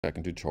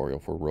second tutorial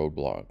for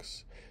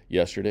roadblocks.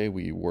 Yesterday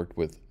we worked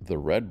with the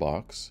red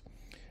box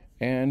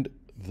and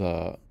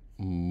the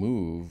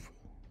move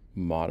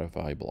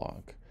modify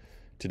block.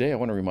 Today I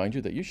want to remind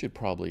you that you should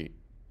probably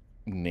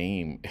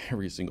name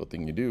every single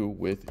thing you do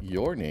with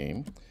your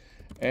name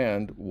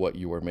and what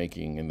you are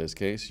making. In this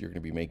case, you're going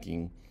to be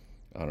making,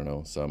 I don't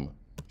know, some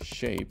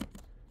shape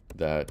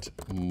that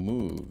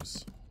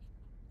moves.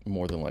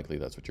 More than likely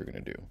that's what you're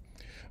going to do.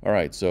 All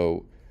right,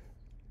 so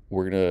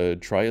we're going to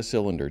try a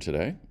cylinder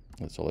today.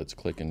 So let's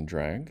click and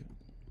drag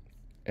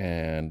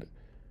and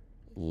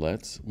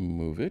let's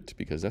move it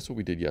because that's what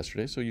we did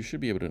yesterday. So you should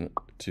be able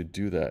to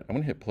do that. I'm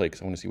going to hit play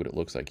because I want to see what it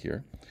looks like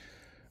here.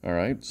 All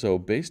right, so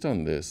based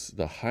on this,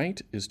 the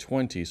height is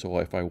 20. So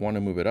if I want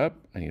to move it up,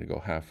 I need to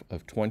go half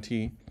of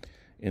 20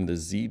 in the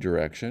Z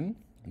direction,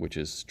 which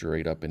is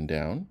straight up and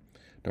down.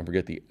 Don't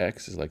forget the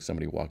X is like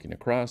somebody walking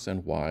across,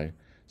 and Y,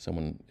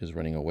 someone is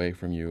running away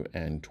from you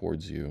and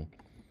towards you.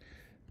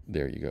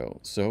 There you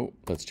go. So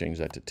let's change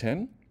that to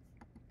 10.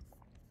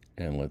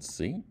 And let's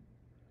see.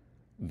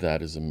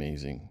 That is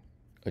amazing.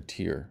 A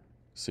tier.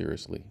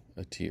 Seriously,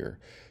 a tier.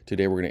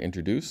 Today we're going to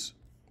introduce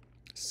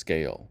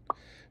scale.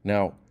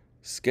 Now,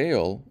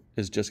 scale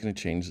is just going to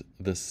change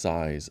the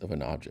size of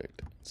an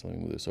object. So let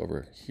me move this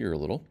over here a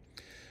little.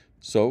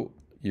 So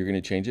you're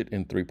going to change it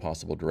in 3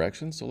 possible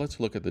directions. So let's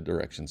look at the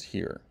directions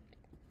here.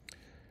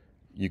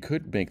 You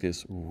could make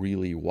this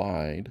really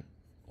wide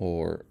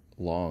or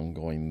long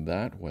going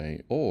that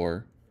way,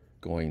 or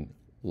going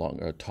long,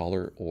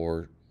 taller,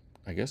 or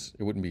I guess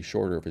it wouldn't be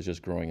shorter if it's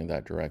just growing in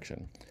that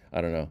direction.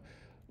 I don't know.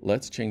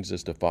 Let's change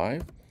this to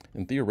 5.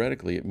 And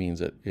theoretically, it means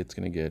that it's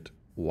going to get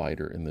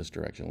wider in this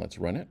direction. Let's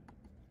run it.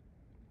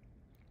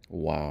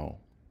 Wow.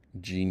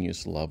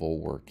 Genius level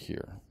work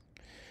here.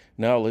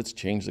 Now let's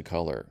change the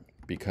color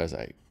because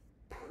I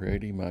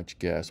pretty much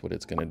guess what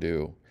it's going to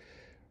do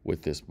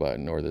with this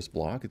button or this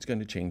block. It's going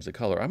to change the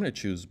color. I'm going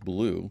to choose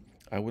blue.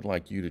 I would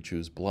like you to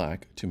choose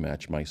black to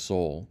match my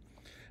soul.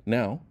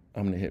 Now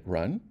I'm going to hit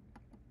run.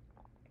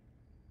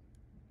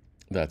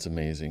 That's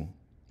amazing.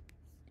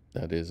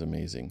 That is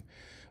amazing.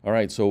 All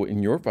right, so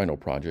in your final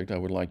project, I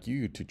would like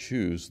you to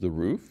choose the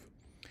roof.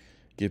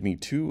 Give me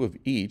 2 of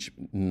each,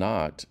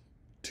 not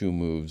 2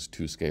 moves,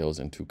 2 scales,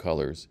 and 2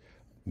 colors.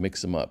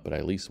 Mix them up, but I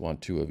at least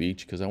want 2 of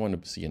each because I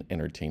want to see an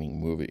entertaining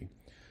movie.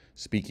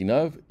 Speaking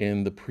of,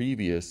 in the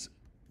previous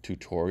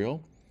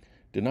tutorial,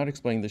 did not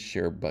explain the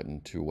share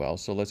button too well,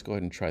 so let's go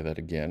ahead and try that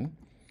again.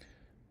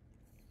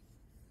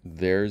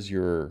 There's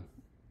your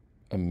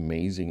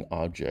amazing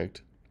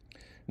object.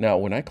 Now,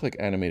 when I click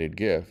animated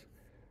GIF,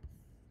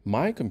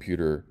 my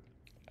computer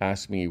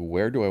asks me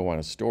where do I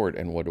want to store it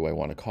and what do I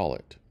want to call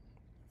it.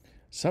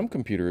 Some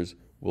computers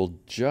will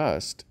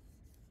just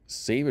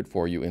save it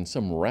for you in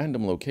some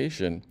random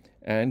location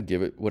and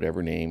give it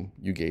whatever name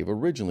you gave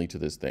originally to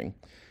this thing,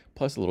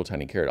 plus a little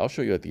tiny caret. I'll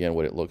show you at the end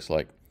what it looks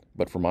like.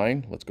 But for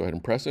mine, let's go ahead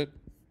and press it.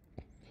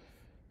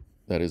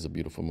 That is a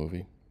beautiful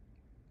movie.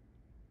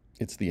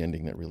 It's the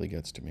ending that really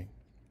gets to me.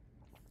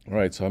 All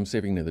right, so I'm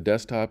saving to the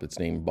desktop. It's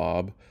named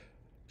Bob,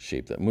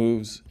 shape that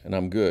moves, and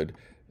I'm good.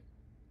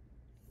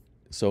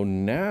 So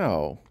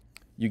now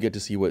you get to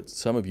see what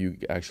some of you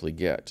actually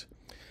get.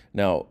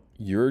 Now,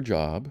 your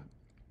job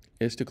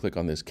is to click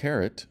on this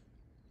caret,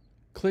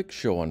 click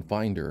Show on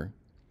Finder,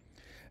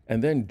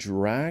 and then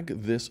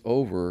drag this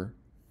over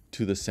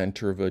to the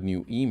center of a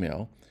new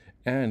email,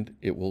 and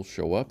it will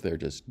show up there.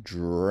 Just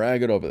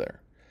drag it over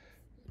there.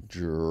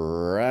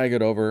 Drag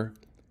it over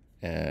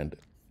and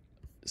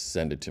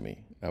send it to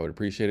me. I would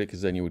appreciate it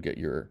because then you would get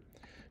your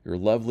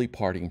lovely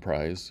parting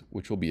prize,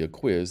 which will be a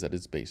quiz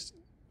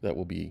that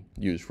will be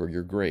used for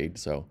your grade.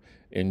 So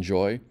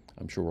enjoy.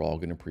 I'm sure we're all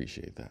going to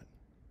appreciate that.